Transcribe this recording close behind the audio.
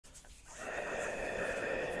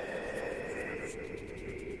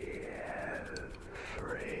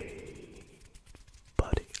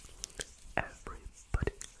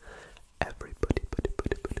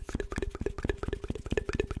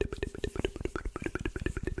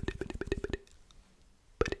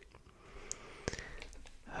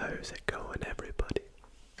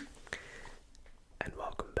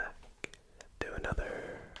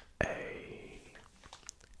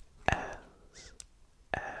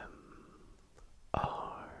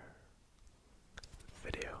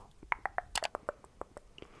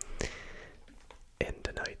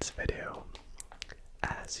video.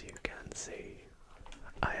 As you can see,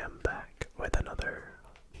 I am back with another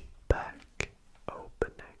pack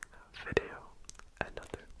opening video.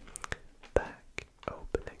 Another pack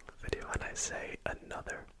opening video. And I say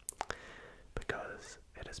another because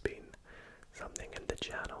it has been something in the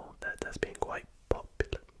channel that has been quite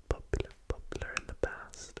popular in the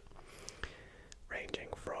past. Ranging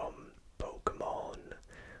from Pokemon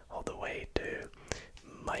all the way to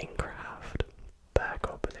Minecraft pack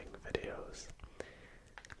opening videos.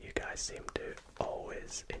 You guys seem to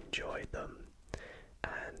always enjoy them,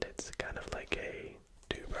 and it's kind of like a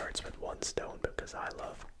two birds with one stone because I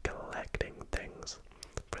love collecting things.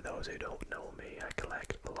 For those who don't know me, I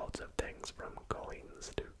collect lots of things from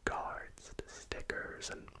coins to cards to stickers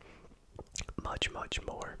and much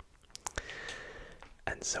more.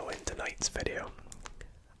 And so in tonight's video,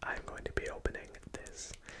 I'm going to be opening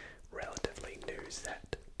this relatively new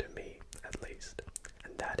set, to me at least,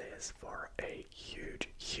 and that is for a huge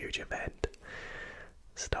event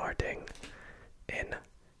starting in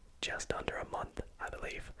just under a month, I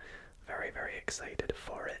believe. Very excited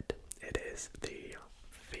for it. It is the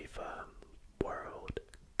FIFA World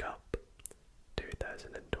Cup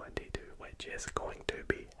 2022, which is going to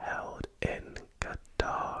be held in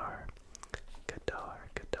Qatar.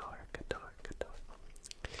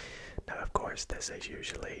 Now, of course, this is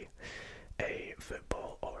usually a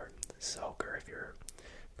football or soccer if you're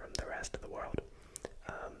from the rest of the world.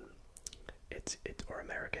 Or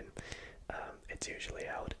American. It's usually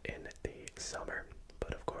held in the summer,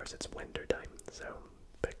 but of course it's winter time. So,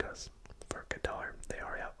 because for Qatar, they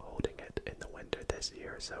are out holding it in the winter this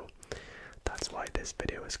year. So that's why this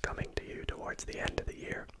video is coming to you towards the end of the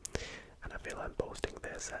year. And I feel I'm posting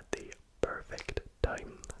this at the perfect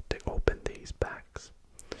time to open these packs.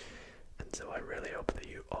 And so I really hope that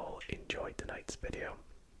you all enjoyed tonight's video.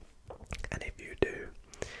 And if you do,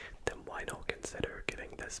 then why not consider giving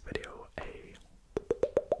this video a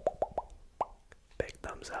big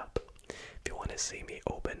thumbs up. If you want to see me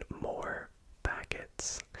open more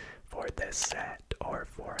packets for this set or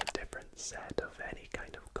for a different set of any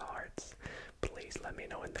kind of cards, please let me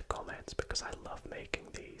know in the comments because I love making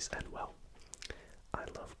these and, well, I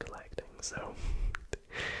love collecting. So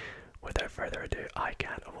without further ado, I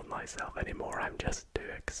can't hold myself anymore. I'm just too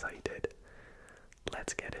excited.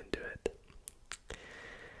 Let's get into it.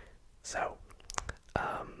 So,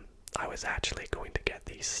 I was actually going to get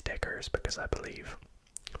these stickers because I believe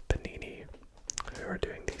Panini, who are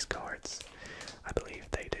doing these cards, I believe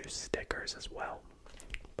they do stickers as well.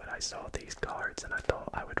 But I saw these cards and I thought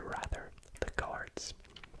I would rather the cards.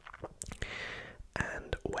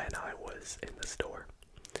 And when I was in the store,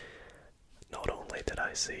 not only did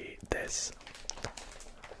I see this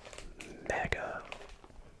mega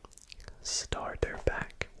starter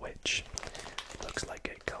pack, which looks like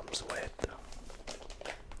it comes with,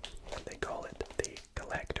 they call it the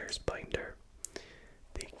collector's binder,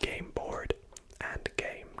 the game board and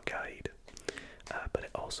game guide, but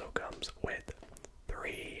it also comes with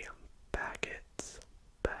 3 packets,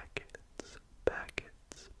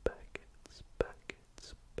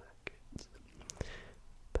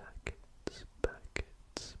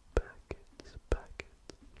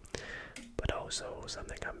 but also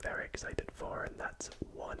something I'm very excited for, and that's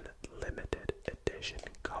one limited edition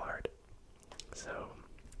card. So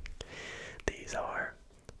these are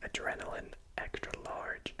Adrenaline Extra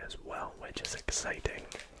Large as well, which is exciting.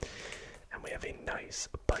 And we have a nice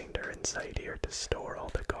binder inside here to store all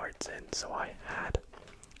the cards in, so I had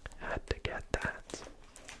to get that.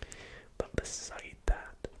 But beside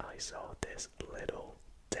that, I saw this little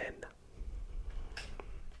tin,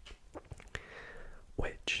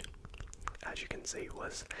 which, as you can see,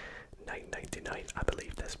 was $9.99. I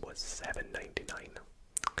believe this was $7.99.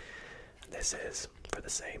 This is for the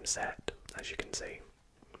same set, as you can see,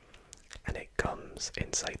 and it comes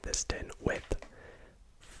inside this tin with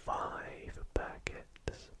 5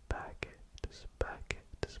 packets,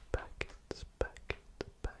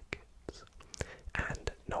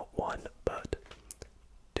 and not one but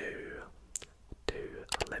two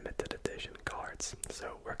limited edition cards.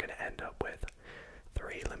 So we're going to end up with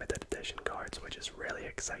 3 limited edition cards, which is really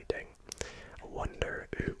exciting. I wonder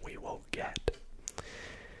who we will get.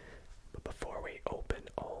 But before we open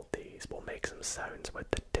all these, we'll make some sounds with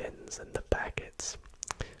the tins and the packets.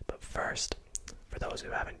 But first, for those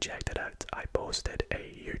who haven't checked it out, I posted a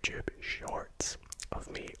YouTube shorts of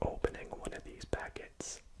me opening one of these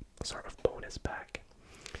packets, a sort of bonus pack.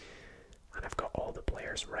 And I've got all the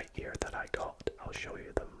players right here that I got. I'll show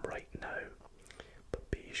you them right now. But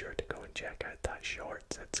be sure to go and check out that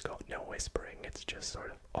shorts. It's got no whispering, it's just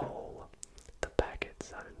sort of all the packet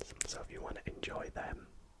sounds. So if you want to enjoy them,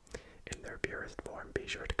 in their purest form. Be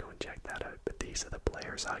sure to go and check that out. But these are the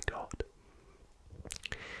players I got.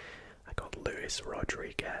 I got Luis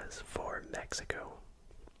Rodriguez for Mexico,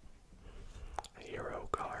 a hero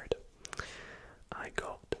card. I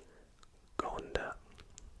got Gonda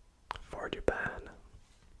for Japan.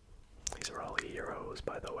 These are all heroes,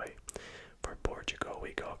 by the way. For Portugal,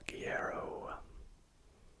 we got Guerrero.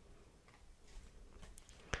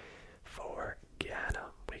 For Ghana,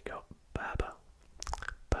 we got Baba.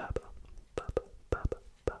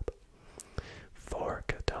 For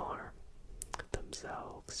Qatar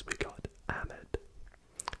themselves, we got Ahmed.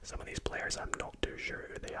 Some of these players I'm not too sure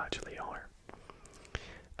who they actually are.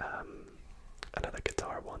 Another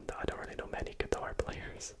Qatar one that I don't really know many Qatar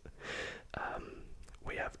players.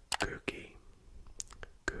 We have Cookie.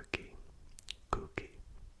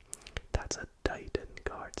 That's a Titan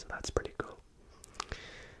card, so that's pretty cool.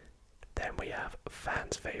 Then we have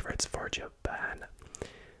fans' favorites for Japan.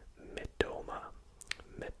 Midoma.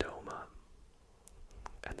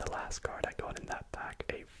 And the last card I got in that pack,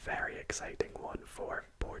 a very exciting one for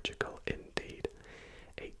Portugal indeed.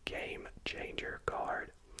 A game changer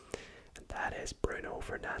card. And that is Bruno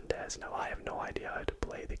Fernandes. Now I have no idea how to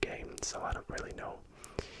play the game, so I don't really know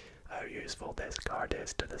how useful this card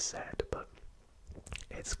is to the set, but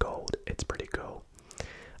it's gold, it's pretty cool.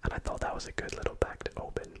 And I thought that was a good little pack to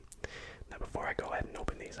open. Now before I go ahead and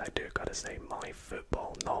open these, I do gotta say my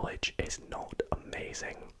football knowledge is not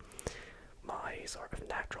amazing. My sort of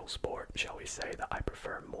natural sport, shall we say, that I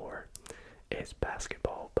prefer more is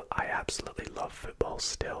basketball, but I absolutely love football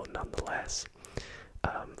still nonetheless.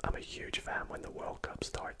 I'm a huge fan when the World Cup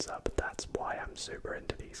starts up. That's why I'm super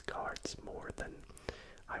into these cards more than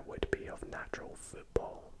I would be of natural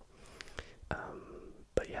football.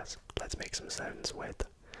 But yes, let's make some sounds with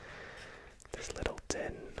this little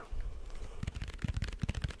tin.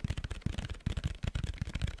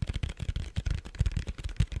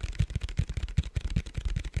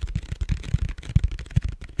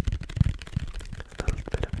 A little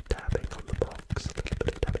bit of tapping on the box, a little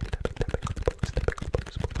bit of tapping on the box, tapping on the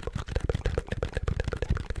box,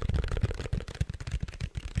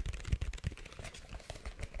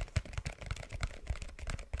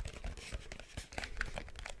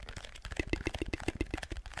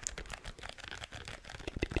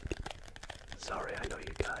 Sorry, I know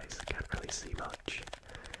you guys can't really see much.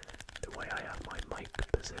 The way I have my mic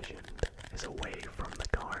positioned is away from the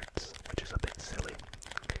cards, which is a bit silly.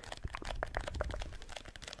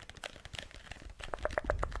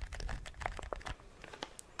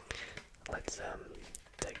 Let's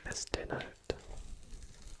take this tin out.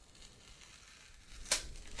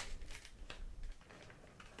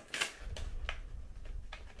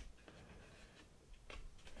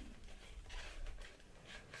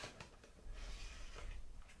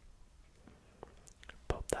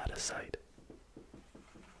 Pop that aside.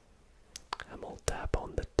 And we'll tap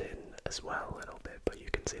on the tin as well a little bit, but you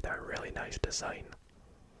can see they're a really nice design.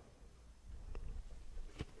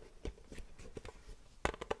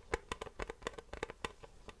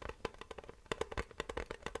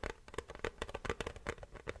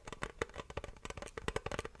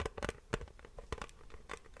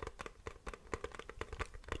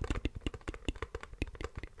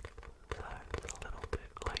 Sounds a little bit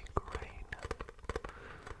like rain.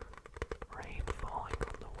 Rain falling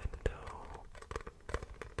on the window.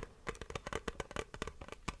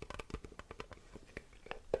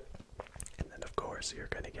 And then of course you're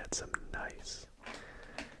going to get some nice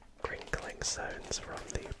crinkling sounds from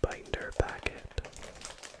the binder packet.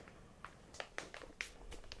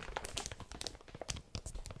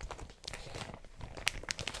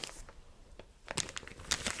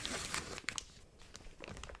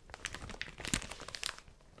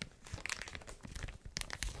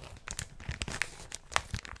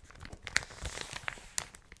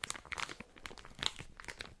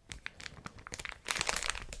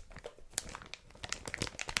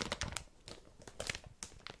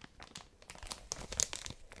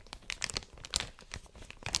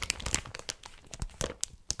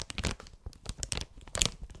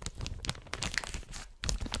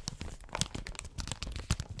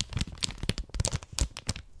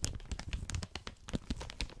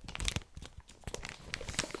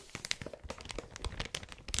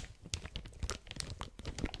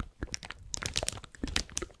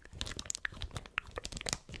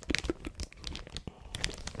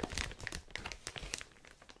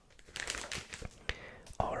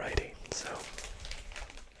 Alrighty, so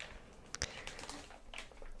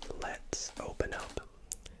let's open up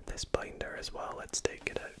this binder as well. Let's take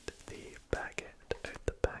it out the packet, out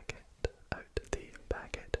the packet, out the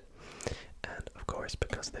packet. And of course course,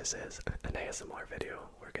 because this is an ASMR video,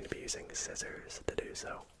 we're going to be using scissors to do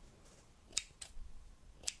so.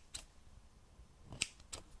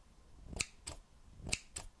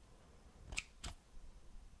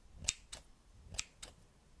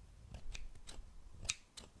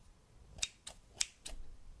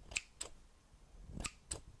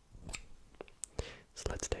 So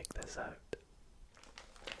let's take this out.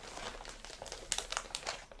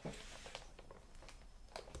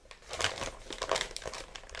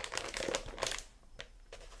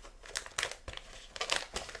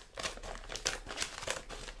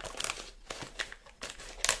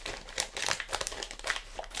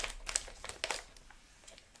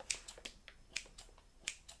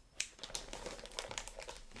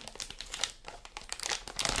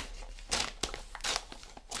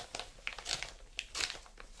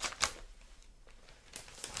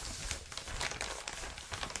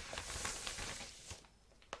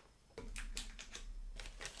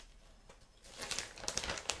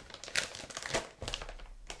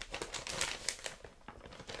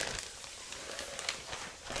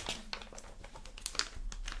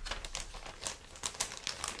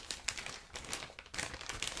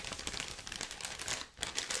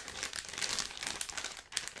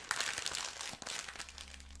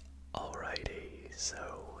 Alrighty,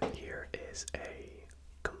 so here is a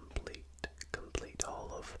complete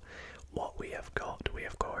haul of what we have got. We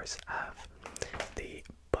of course have the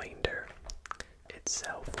binder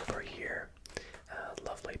itself over here.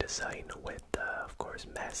 Lovely design with of course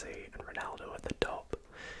Messi and Ronaldo at the top,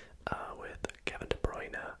 with Kevin De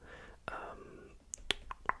Bruyne,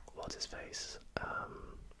 what's his face?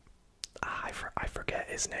 I forget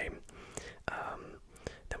his name.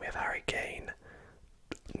 Then we have Harry Kane.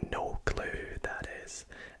 No clue who that is,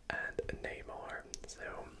 and Neymar. So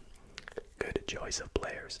good choice of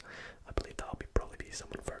players. I believe that'll probably be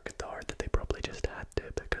someone for Qatar that they probably just had to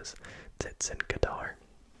because it's in Qatar.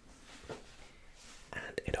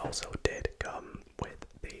 And it also did come with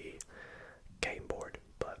the game board,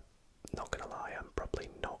 but not gonna lie, I'm probably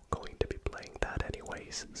not going to be playing that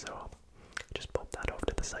anyways, so I'll just pop that off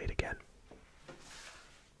to the side again.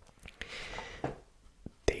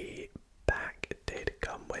 The back did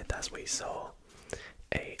come with, as we saw,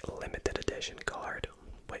 a limited edition card,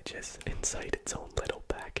 which is inside its own little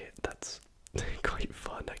packet. That's quite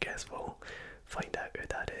fun. I guess we'll find out who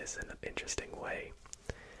that is in an interesting way.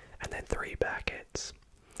 And then 3 packets.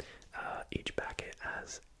 Each packet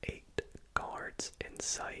has 8 cards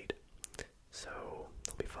inside, so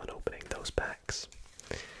it'll be fun opening those packs.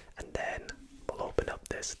 And then we'll open up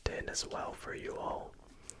this tin as well for you all.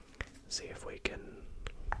 See if we can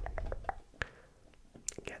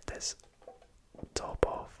get this top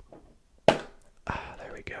off.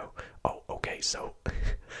 There we go. Oh, okay, so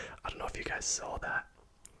I don't know if you guys saw that.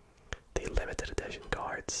 The limited edition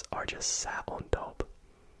cards are just sat on top,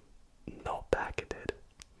 not packeted.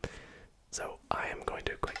 So I am going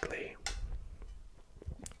to quickly,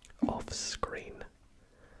 off screen,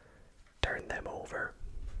 turn them over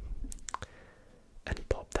and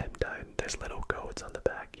pop them down. There's little codes on the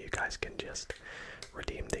back. You guys can just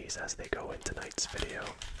redeem these as they go in tonight's video.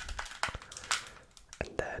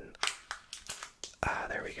 And then,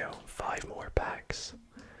 there we go, 5 more packs.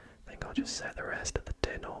 I think I'll just set the rest of the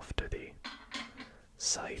tin off to the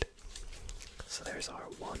side. So there's our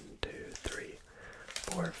 1, 2, 3,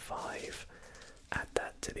 4, 5. Add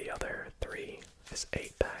that to the other 3 is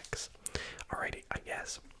 8 packs. Alrighty, I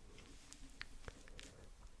guess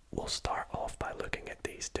we'll start off by looking at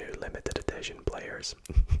these 2 limited edition players,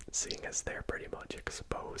 seeing as they're pretty much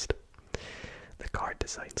exposed. The card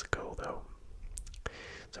design's cool though.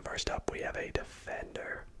 So first up we have a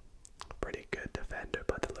defender. Pretty good defender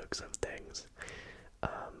by the looks of things.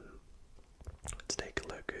 Let's take a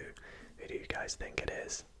look. Who do you guys think it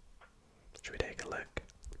is? Should we take a look?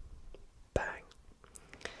 Bang.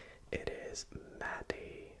 It is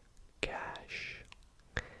Matty Cash.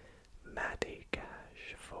 Matty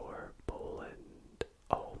Cash for Poland.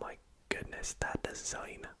 Oh my goodness, that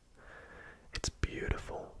design. It's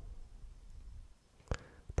beautiful.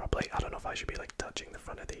 Probably, I don't know if I should be like touching the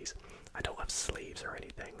front of these. I don't have sleeves or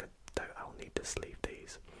anything. I'll need to sleeve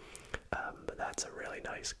these. But that's a really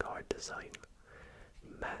nice card design.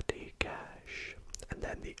 Matty Cash. And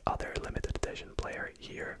then the other limited edition player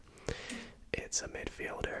here, it's a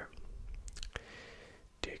midfielder.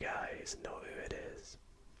 Do you guys know who it is?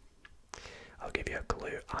 I'll give you a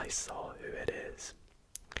clue. I saw who it is.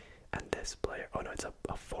 And this player, oh no, it's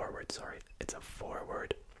a forward, sorry. It's a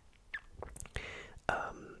forward.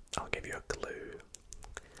 I'll give you a clue.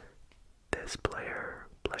 This player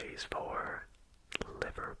plays for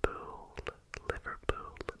Liverpool.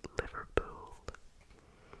 Liverpool. Liverpool.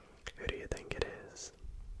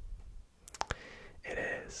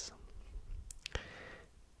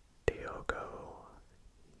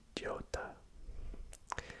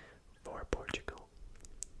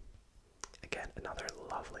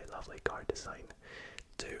 lovely, lovely card design.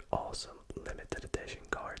 Two awesome limited edition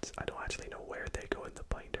cards. I don't actually know where they go in the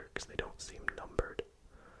binder because they don't seem numbered.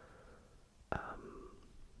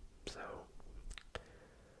 So,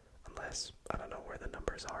 unless, I don't know where the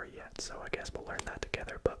numbers are yet, so I guess we'll learn that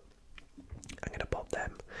together, but I'm going to pop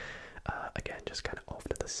them, again, just kind of off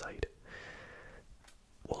to the side.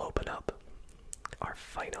 We'll open up our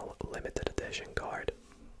final limited edition card,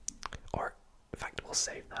 or in fact, we'll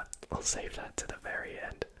save that to the very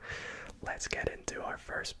end. Let's get into our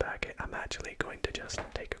first packet. I'm actually going to just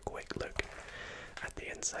take a quick look at the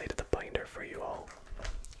inside of the binder for you all.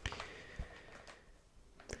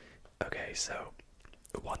 Okay, so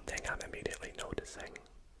one thing I'm immediately noticing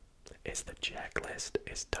is the checklist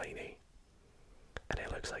is tiny, and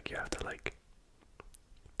it looks like you have to like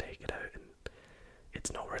take it out, and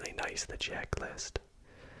it's not really nice, the checklist,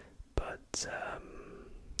 but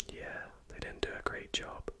yeah, they didn't do a great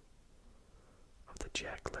job of the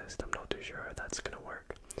checklist. I'm not too sure how that's gonna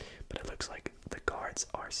work, but it looks like the cards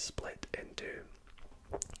are split into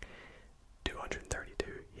 232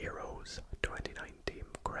 heroes, 29 team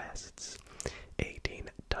crests, 18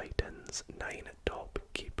 titans, 9 top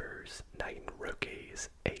keepers, 9 rookies,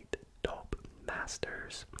 8 top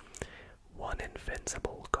masters, 1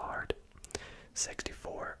 invincible card,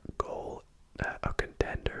 64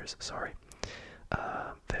 contenders,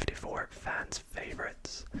 54 fans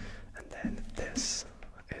favorites, and then this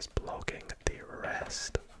is blocking the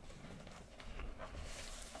rest.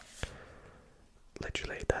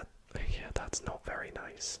 Literally, that's not very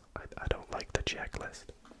nice. I don't like the checklist.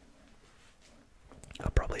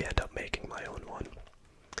 I'll probably end up making my own one.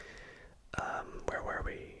 Where were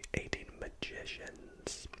we? 18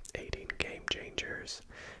 magicians, 18 game changers,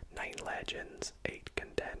 9 legends, 8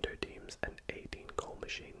 contender teams, and 18 goal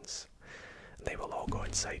machines. And they will all go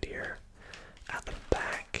inside here. At the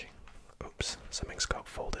back, oops, something's got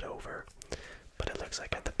folded over, but it looks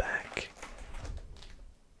like at the back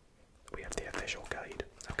we have the official guide.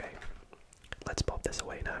 Okay, let's pop this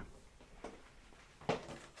away now.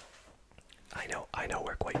 I know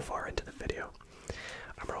we're quite far into the video,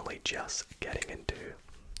 and we're only just getting into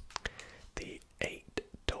the 8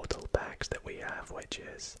 total packs that we have, which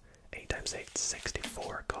is 8 times 8,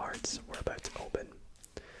 64 cards we're about to open.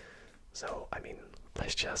 So, I mean,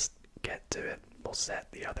 let's just get to it. We'll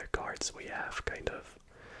set the other cards we have kind of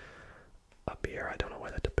up here. I don't know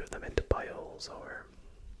whether to put them into piles or...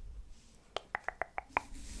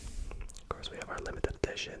 Of course, we have our limited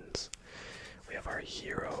editions. We have our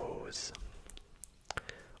heroes,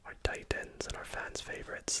 our titans, and our fans'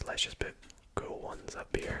 favorites. Let's just put cool ones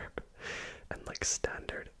up here and like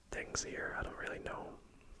standard things here. I don't really know.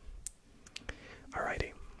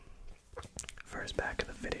 Alrighty. First pack of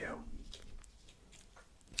the video.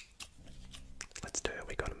 Let's do it.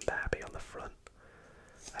 We got Mbappe on the front.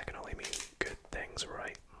 That can only mean good things,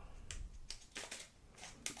 right?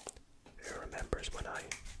 Who remembers when I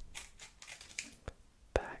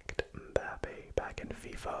packed Mbappe back in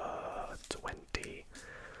FIFA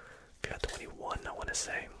 21, I want to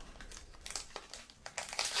say.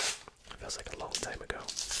 Feels like a long time ago.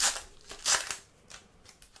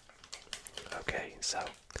 Okay, so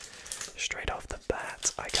straight off the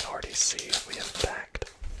bat, I can already see we have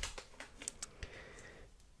packed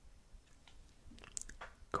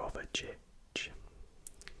Kovacic,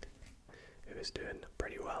 who is doing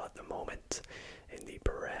pretty well at the moment in the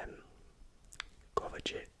Prem.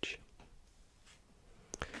 Kovacic.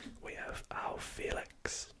 We have Ao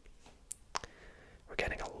Felix. We're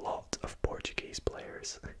getting a lot of Portuguese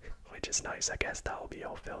players, which is nice. I guess that will be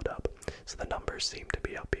all filled up. So the numbers seem to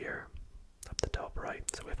be up here, up the top right.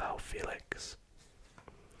 So we have Ao Felix.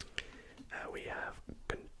 We have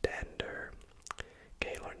Contender,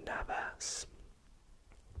 Keylor Navas,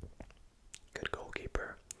 good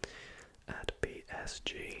goalkeeper at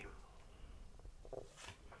PSG.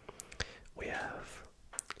 We have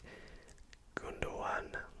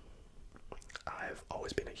Gundogan. I've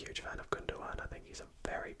always been a huge fan of Gundogan. I think he's a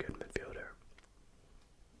very good midfielder.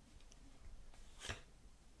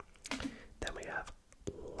 Then we have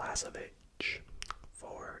Lazovic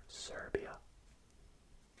for Serbia.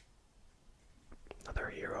 Another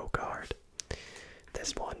hero card.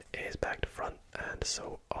 This one is back to front, and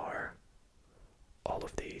so are all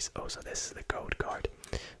of these. Oh, so this is the code card.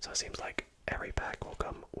 So it seems like every pack will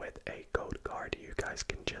come with a code card. You guys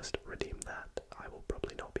can just redeem that. I will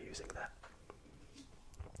probably not be using that.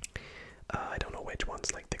 I don't know which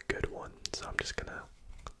one's like the good one, so I'm just gonna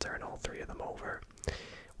turn all 3 of them over.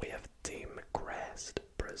 We have Team Crest,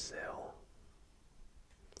 Brazil.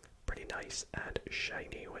 Pretty nice and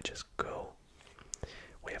shiny, which is cool.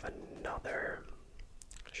 We have another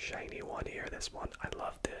shiny one here. This one, I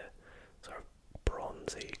love the sort of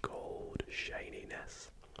bronzy gold shininess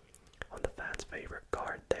on the fans' favorite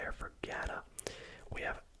card there for Ghana. We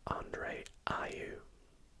have Andre Ayew.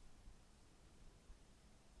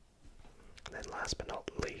 And then last but not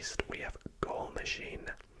least, we have Goal Machine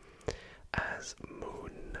as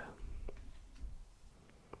Moon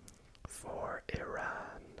for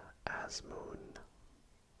Iran as Moon.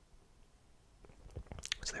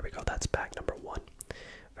 So there we go, that's pack number 1.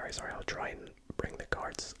 Very sorry, I'll try and bring the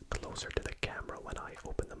cards closer to the camera when I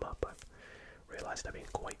open them up. I've realized I've been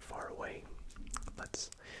quite far away. Let's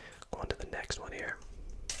go on to the next one here.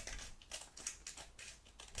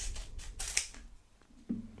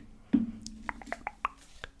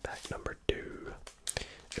 Pack number 2.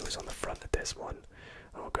 It was on the front of this one.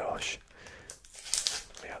 Oh gosh.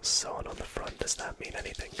 We got Son on the front. Does that mean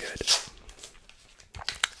anything good?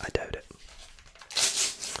 I doubt it.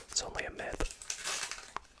 It's only a myth.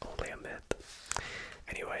 Only a myth.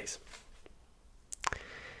 Anyways.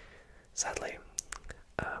 Sadly,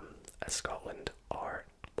 Scotland are,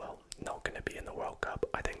 well, not going to be in the World Cup.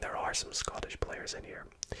 I think there are some Scottish players in here,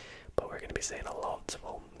 but we're going to be seeing a lot,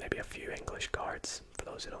 well, maybe a few English cards. For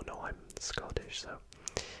those who don't know, I'm Scottish, so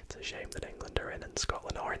it's a shame that England are in and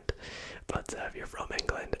Scotland aren't. But if you're from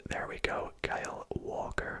England, there we go. Kyle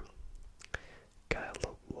Walker. Kyle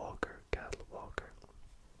Walker.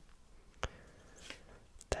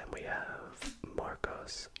 Then we have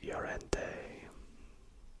Marcos Llorente.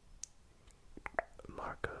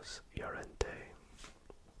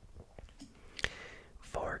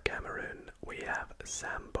 For Cameroon, we have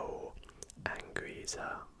Sambo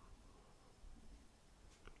Anguissa.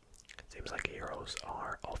 Seems like heroes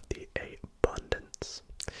are of the abundance.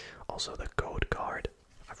 Also the code card,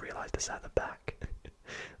 I've realized is at the back.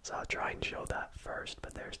 So I'll try and show that first,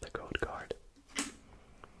 but there's the code card.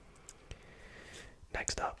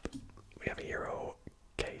 Next up, we have Hero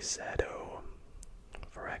Caicedo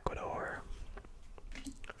for Ecuador.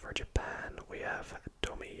 For Japan, we have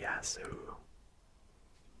Tomiyasu.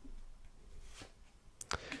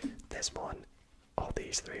 This one, all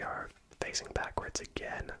these three are facing backwards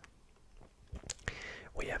again.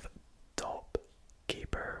 We have top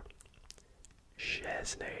keeper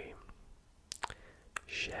Szczesny.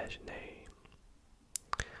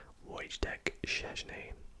 Wojtek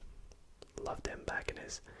Szczesny. Loved him back in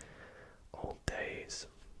his old days.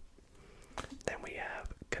 Then we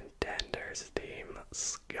have Contenders Team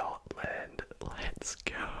Scotland. Let's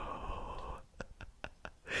go.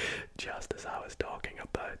 Just as I was talking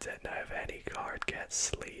about it, now if any card gets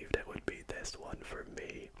sleeved, it would be this one for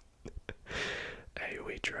me. Hey,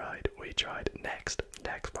 we tried. Next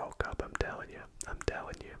World Cup, I'm telling you.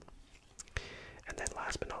 And then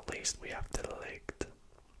last but not least, we have Delict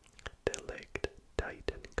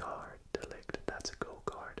Titan card. Delict, that's a cool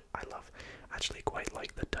card. Actually quite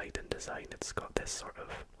like the Titan design. It's got this sort of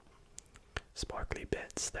sparkly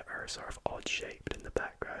bits that are sort of odd shaped in the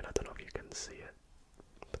background. I don't know if you can see it,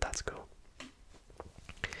 but that's cool.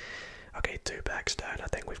 Okay, 2 packs down. I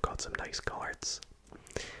think we've got some nice cards.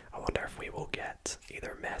 I wonder if we will get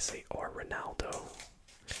either Messi or Ronaldo.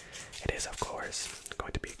 It is, of course,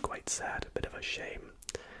 going to be quite sad, a bit of a shame.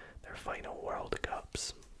 Their final World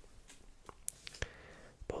Cups.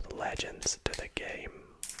 Both legends to the game.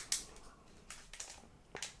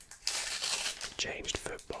 Changed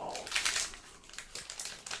football.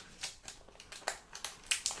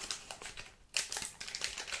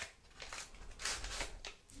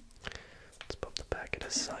 Let's pop the packet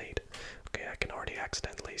aside. Okay, I can already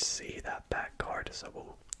accidentally see that back card, so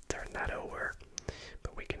we'll turn that over.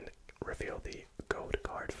 But we can reveal the code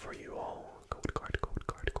card for you all. Code card.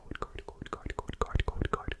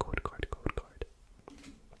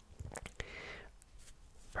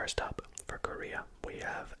 First up, for Korea, we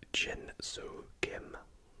have Jin Soo Kim.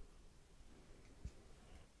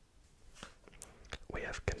 We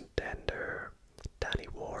have contender Danny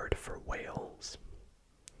Ward for Wales.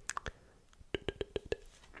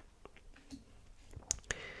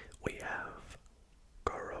 We have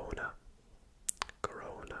Corona.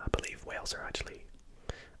 I believe Wales are actually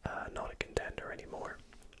not a contender anymore.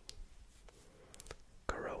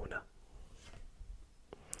 Corona.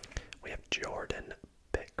 We have Jordan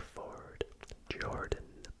Pickford.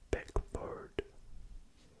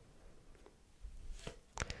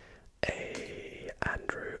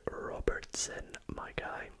 Andrew Robertson, my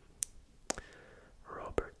guy.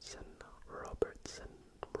 Robertson.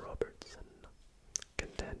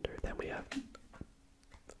 Contender. Then we have,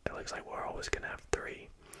 it looks like we're always going to have 3.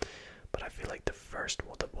 But I feel like the first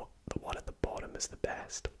one, the one at the bottom is the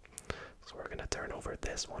best. So we're going to turn over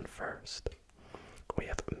this one first. We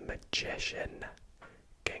have Magician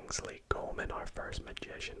King Kingsley Coleman, our first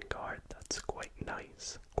magician card. That's quite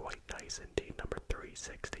nice indeed. Number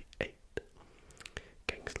 368.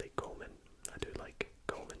 Kingsley Coleman. I do like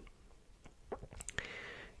Coleman.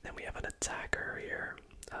 Then we have an attacker here.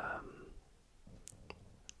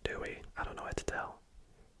 Do we? I don't know how to tell.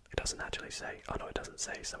 It doesn't actually say. Oh no, it doesn't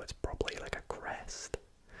say, so it's probably like a crest.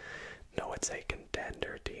 No, it's a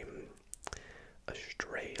contender team.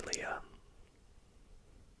 Australia.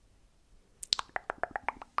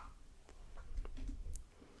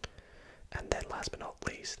 And then last but not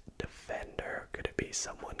least, defender. Could it be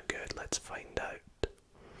someone good? Let's find out.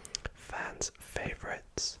 Fans'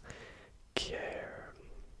 favourites. Care.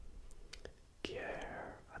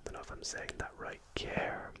 I don't know if I'm saying that right.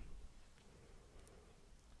 Care.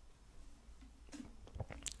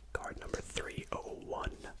 Card number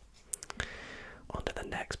 301. On to the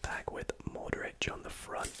next pack with Modric on the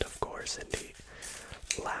front. Of course, in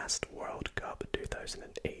the last World Cup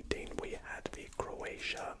 2018, we had the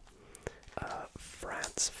Croatia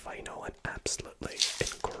France final, an absolutely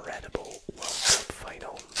incredible World Cup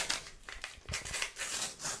final.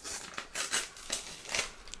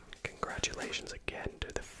 Congratulations again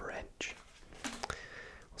to the French.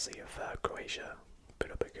 We'll see if Croatia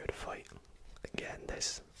put up a good fight again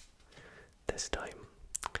this time.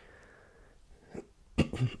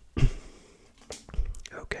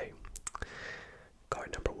 Okay,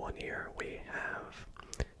 card number 1 here, we have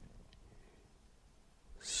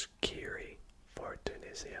Skiri for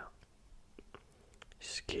Tunisia.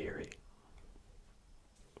 Skiri.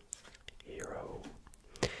 Hero.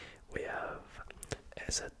 We have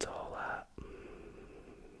Ezatolai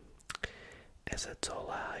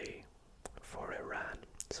for Iran.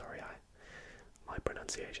 Sorry, my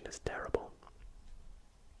pronunciation is terrible.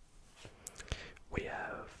 We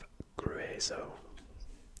have Gruezo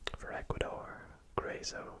for Ecuador.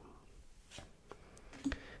 Gruezo.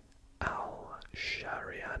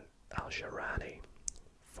 Al-Sharani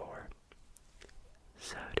for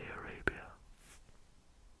Saudi Arabia.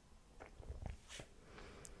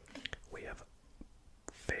 We have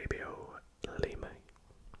Fabio Lima.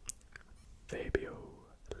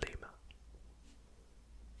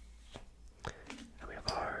 And we have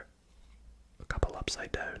a couple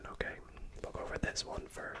upside down, okay. We'll go over this one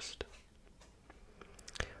first.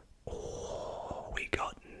 Oh, we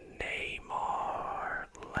got Neymar.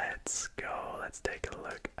 Let's go. Let's take a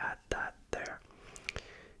look at that there.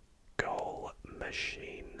 Goal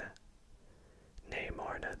machine.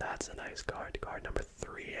 Neymar. Now that's a nice card. Card number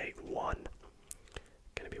 381.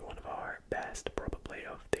 Gonna be one of our best, probably,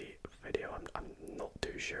 of the video. I'm not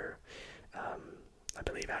too sure. I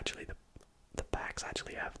believe actually the packs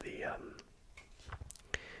actually have the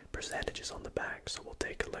percentages on the back, so we'll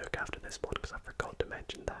take a look after this one because I forgot to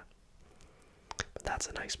mention that. But that's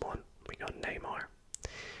a nice one. We got Neymar.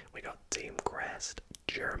 We got Team Crest,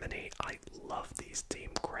 Germany. I love these Team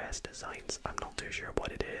Crest designs. I'm not too sure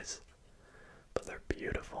what it is, but they're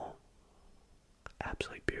beautiful.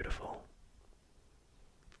 Absolutely beautiful.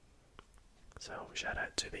 So shout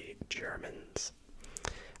out to the Germans.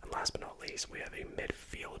 And last but not least, we have a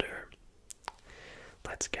midfielder.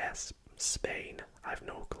 Let's guess. Spain. I have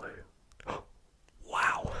no clue. Oh,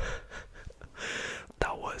 wow.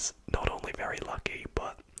 That was not only very lucky,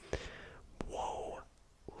 but whoa.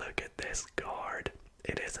 Look at this card.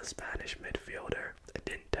 It is a Spanish midfielder. It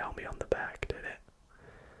didn't tell me on the back, did it?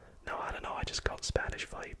 No, I don't know. I just got Spanish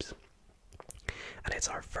vibes. And it's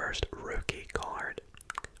our first rookie card.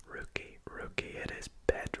 Rookie. It is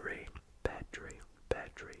Pedri.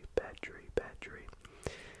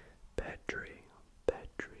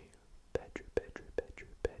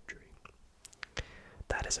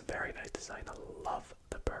 That is a very nice design. I love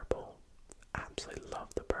the purple. Absolutely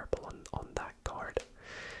love the purple on that card.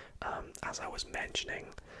 As I was mentioning,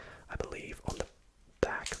 I believe on the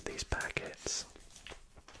back of these packets,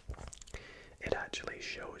 it actually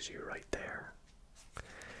shows you right there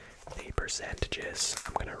the percentages.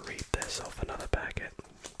 I'm going to read this off another packet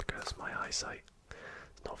because my eyesight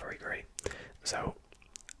is not very great. So,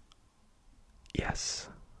 yes,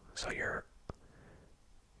 so you're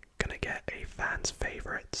going to get a fan's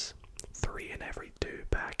favorites, 3 in every 2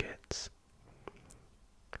 packets,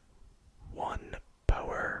 1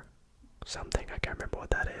 power something, I can't remember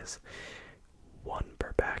what that is, 1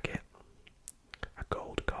 per packet, a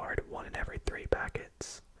gold card, 1 in every 3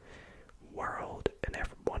 packets, world,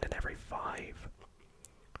 1 in every 5,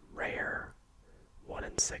 rare, 1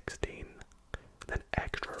 in 16, then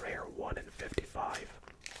extra rare, 1 in 55.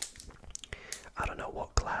 I don't know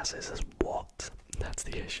what classes is what, that's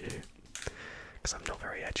the issue, because I'm not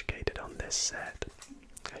very educated on this set,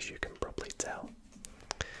 as you can probably tell.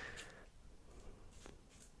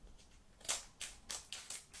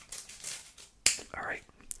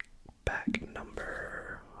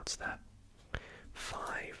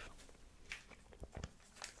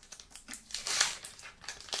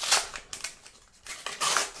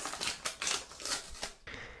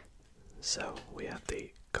 So we have the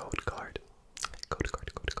code card. Code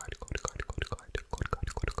card, code card, code card, code card, code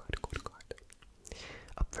card, code card, code card.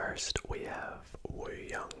 Up first we have Woo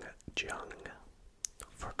Young Jung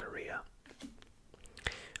for Korea.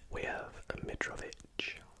 We have Mitrovic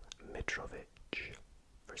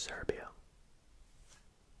for Serbia.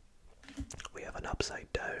 We have an upside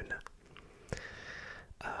down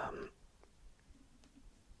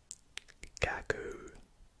Kaku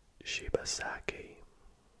Shibasaki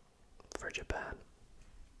for Japan.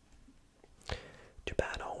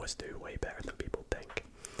 Japan always do way better than people think.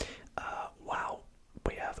 Wow,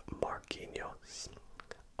 we have Marquinhos,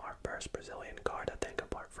 our first Brazilian card, I think,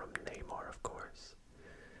 apart from Neymar, of course.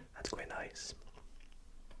 That's quite nice.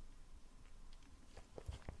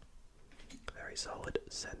 Very solid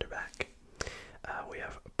centre back. We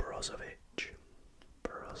have Brozovic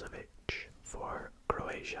for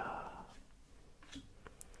Croatia.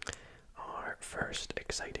 Our first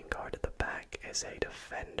exciting card at the back is a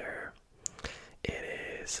defender. It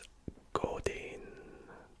is Godin,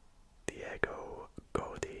 Diego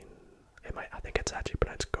Godin. I think it's actually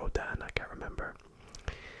pronounced Godin, I can't remember.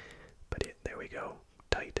 But there we go,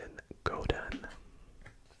 Titan Godin.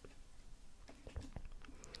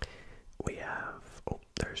 We have,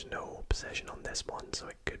 there's no position on this one, so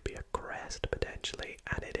it could be a crest potentially,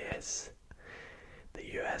 and it is the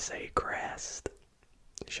USA crest.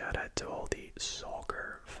 Shout out to all the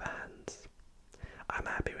soccer fans. I'm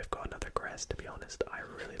happy we've got another crest, to be honest. I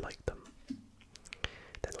really like them.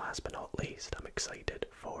 Then last but not least, I'm excited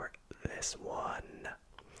for this one.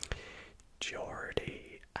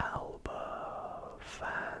 Jordi Alba,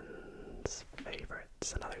 fans'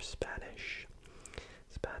 favorites. Another Spanish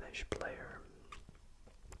player.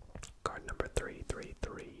 Card number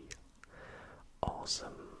 333.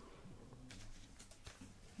 Awesome.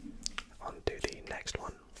 On to the next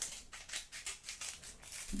one.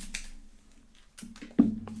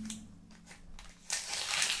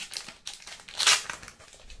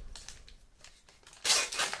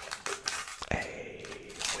 Hey,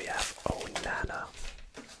 we have Onana.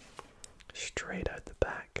 Straight out the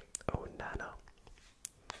back. Onana.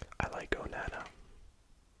 I like Onana.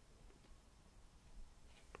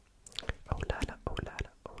 Onana.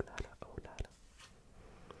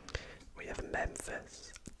 We have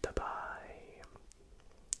Memphis Depay.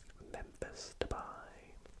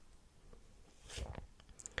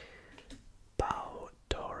 Pau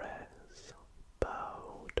Torres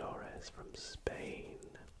from Spain.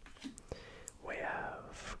 We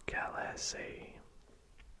have Galasi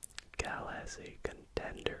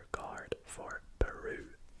contender card for Peru.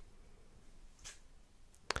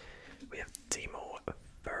 We have Timo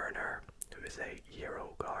Werner, who is a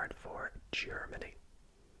Euro card for Germany.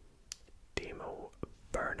 Timo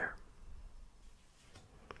Werner.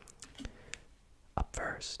 Up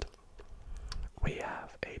first, we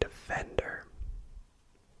have a defender.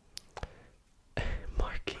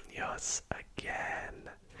 Marquinhos again.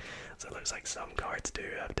 So it looks like some cards do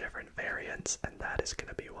have different variants, and that is going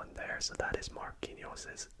to be one there. So that is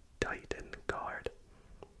Marquinhos' Titan card.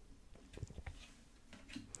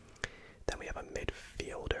 Then we have a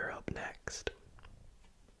midfielder up next.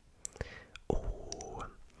 Oh,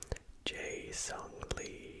 Jae Sung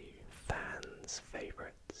Lee, fans'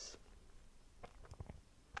 favorites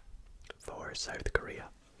for South Korea.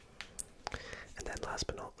 And then last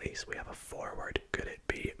but not least, we have a forward. Could it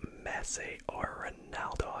be Messi or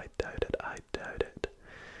Ronaldo? I doubt it.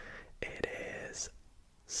 It is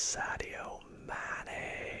Sadio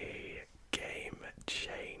Mane, game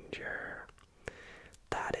changer.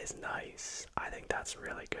 That is nice. I think that's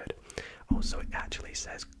really good. Oh, so it actually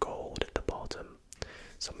says gold at the bottom.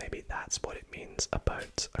 So maybe that's what it means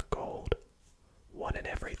about a gold. 1 in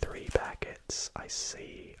every 3 packets. I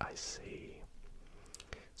see.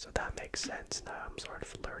 So that makes sense now. I'm sort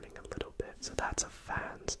of learning a little bit. So that's a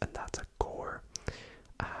fans and that's a core.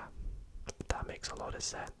 That makes a lot of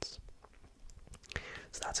sense.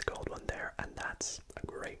 So that's a gold one there, and that's a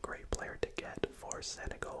great player to get for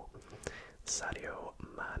Senegal. Sadio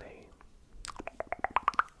Mane.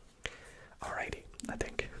 Alrighty, I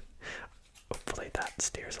think hopefully that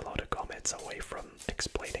steers a lot of comments away from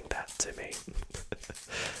explaining that to me.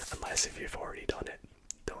 Unless if you've already done it.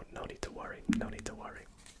 No need to worry.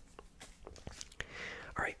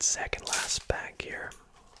 Alright, second last pack here.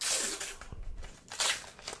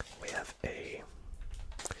 We have a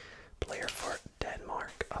player for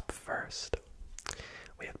Denmark up first.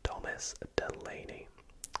 We have Thomas Delaney.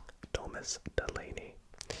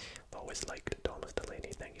 I've always liked Thomas Delaney.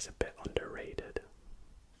 I think he's a bit underrated.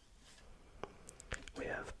 We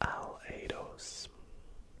have Al Eidos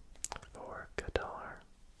for Qatar.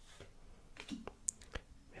 We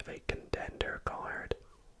have a contender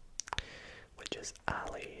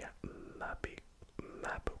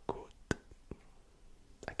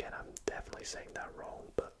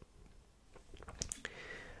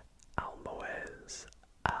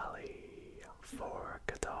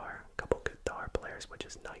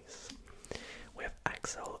which is nice. We have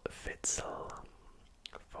Axel Witsel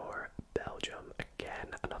for Belgium. Again,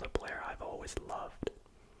 another player I've always loved.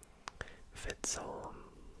 Witsel.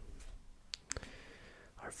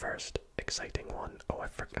 Our first exciting one. Oh, I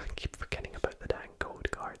keep forgetting about the dang code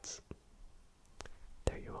cards.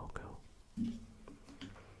 There you all go.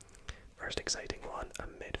 First exciting one, a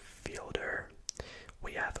midfielder.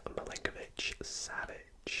 We have Milinkovic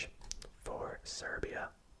Savic for Serbia.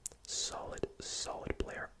 Solid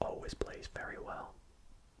player, always plays very well.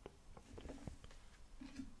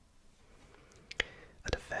 A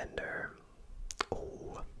defender.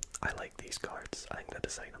 Oh, I like these cards. I think the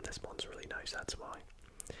design on this one's really nice, that's why.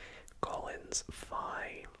 Collins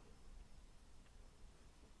Phi.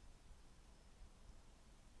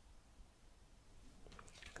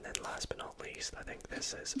 And then last but not least, I think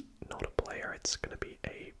this is not a player, it's going to be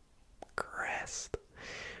a crest.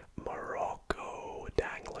 Morocco.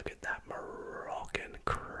 Dang, look at that Moroccan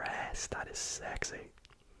crest. That is sexy.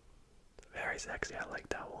 Very sexy, I like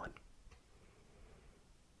that one.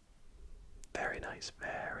 Very nice,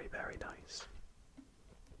 very, very nice.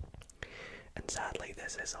 And sadly,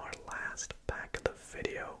 this is our last pack of the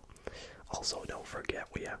video. Also, don't forget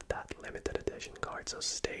we have that limited edition card, so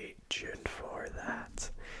stay tuned for that.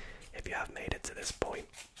 If you have made it to this point,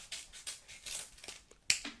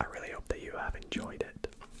 I really hope that you have enjoyed it.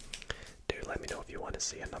 Do let me know if you want to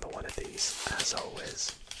see another one of these, as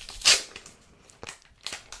always.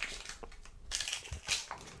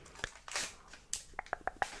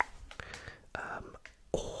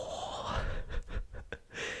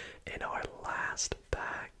 In our last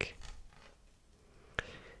pack,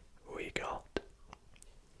 we got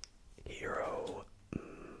Hero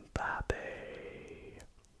Mbappe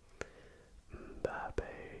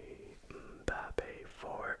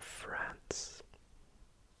for France.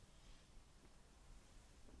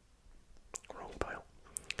 Wrong pile.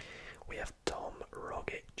 We have Tom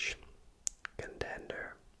Rogic,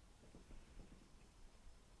 contender.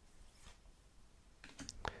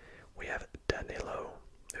 We have Danilo,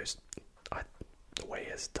 who's, the way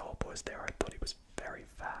his top was there, I thought he was very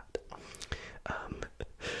fat.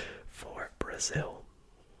 For Brazil,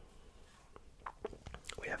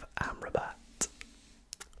 we have Amrabat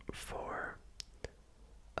for,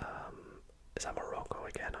 is that Morocco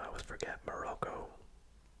again? I always forget Morocco.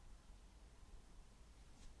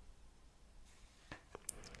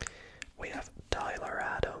 We have Tyler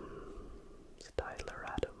Adams.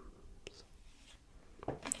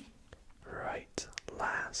 Right,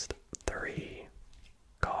 last three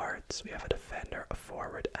cards. We have a defender, a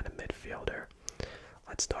forward, and a midfielder.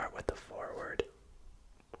 Let's start with the forward.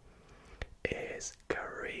 Is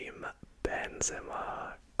Karim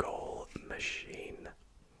Benzema, goal machine.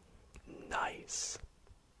 Nice.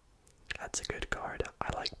 That's a good card. I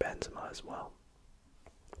like Benzema as well.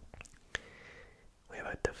 We have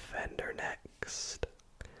a defender next.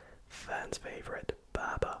 Fans' favorite,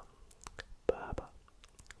 Baba.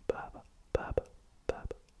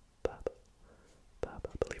 I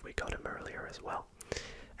believe we got him earlier as well.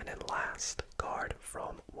 And then last card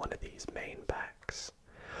from one of these main packs.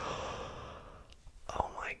 Oh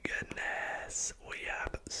my goodness. We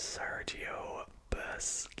have Sergio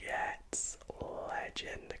Busquets,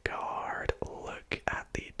 legend card. Look at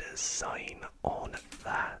the design on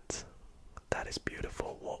that. That is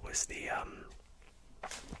beautiful. What was the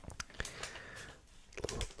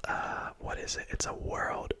what is it? It's a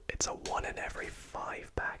world. It's a 1 in every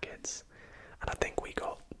 5 packets. And I think we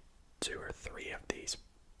got 2 or 3 of these.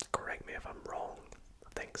 Correct me if I'm wrong. I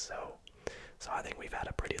think so. So I think we've had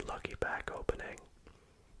a pretty lucky pack opening.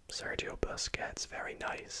 Sergio Busquets, very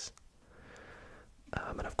nice.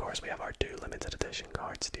 And of course we have our 2 limited edition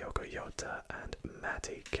cards, Diogo Jota and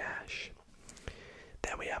Matty Cash.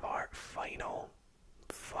 Then we have our final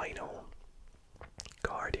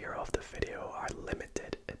card here of the video, our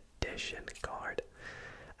limited edition card.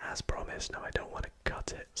 As promised, now I don't want to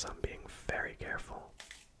cut it, so I'm being very careful.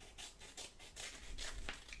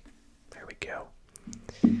 There we go.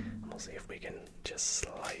 And we'll see if we can just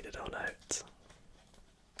slide it on out.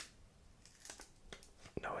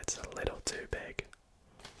 No, it's a little too big.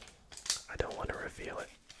 I don't want to reveal it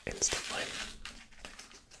instantly.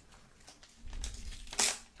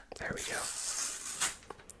 There we go.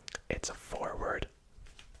 It's a forward.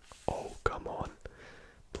 Oh, come on.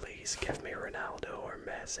 Please give me Ronaldo or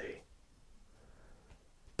Messi.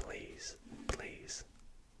 Please, please.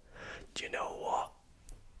 Do you know what?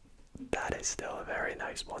 That is still a very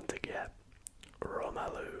nice one to get.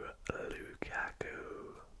 Romelu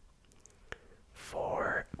Lukaku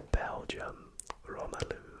for Belgium.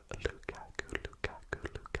 Romelu Lukaku.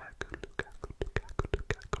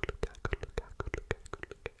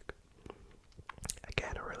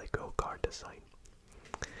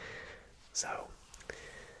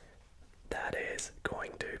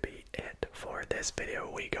 going to be it for this video.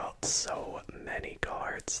 We got so many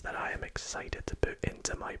cards that I am excited to put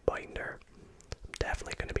into my binder. I'm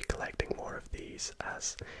definitely going to be collecting more of these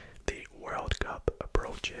as the World Cup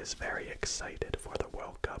approaches. Very excited for the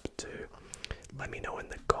World Cup too. Let me know in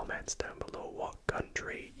the comments down below what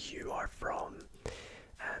country you are from,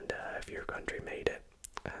 and if your country made it,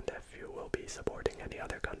 and if you will be supporting any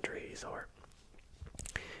other countries, or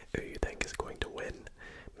who you think is going to win.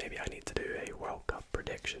 Maybe I need to do a World Cup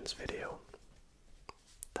predictions video.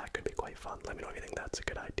 That could be quite fun. Let me know if you think that's a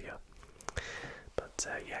good idea. But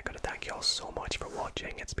yeah, I gotta thank you all so much for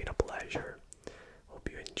watching. It's been a pleasure. Hope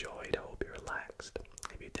you enjoyed. I hope you relaxed.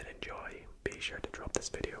 If you did enjoy, be sure to drop this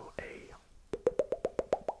video a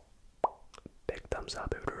big thumbs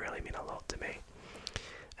up. It would really mean a lot to me.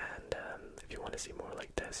 And if you want to see more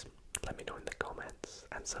like this, let me know in the comments.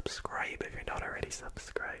 And subscribe if you're not already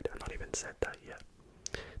subscribed. I've not even said that yet.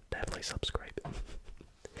 Definitely subscribe.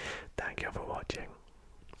 Thank you for watching.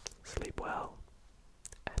 Sleep well.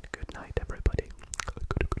 And good night, everybody.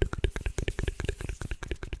 Good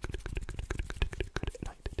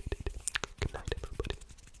night, everybody.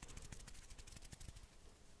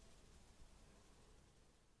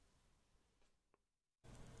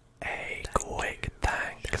 A quick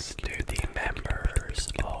thanks to the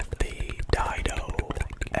members of the Dido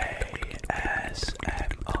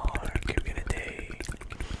ASMR community.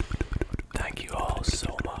 Thank you all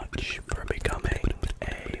so much.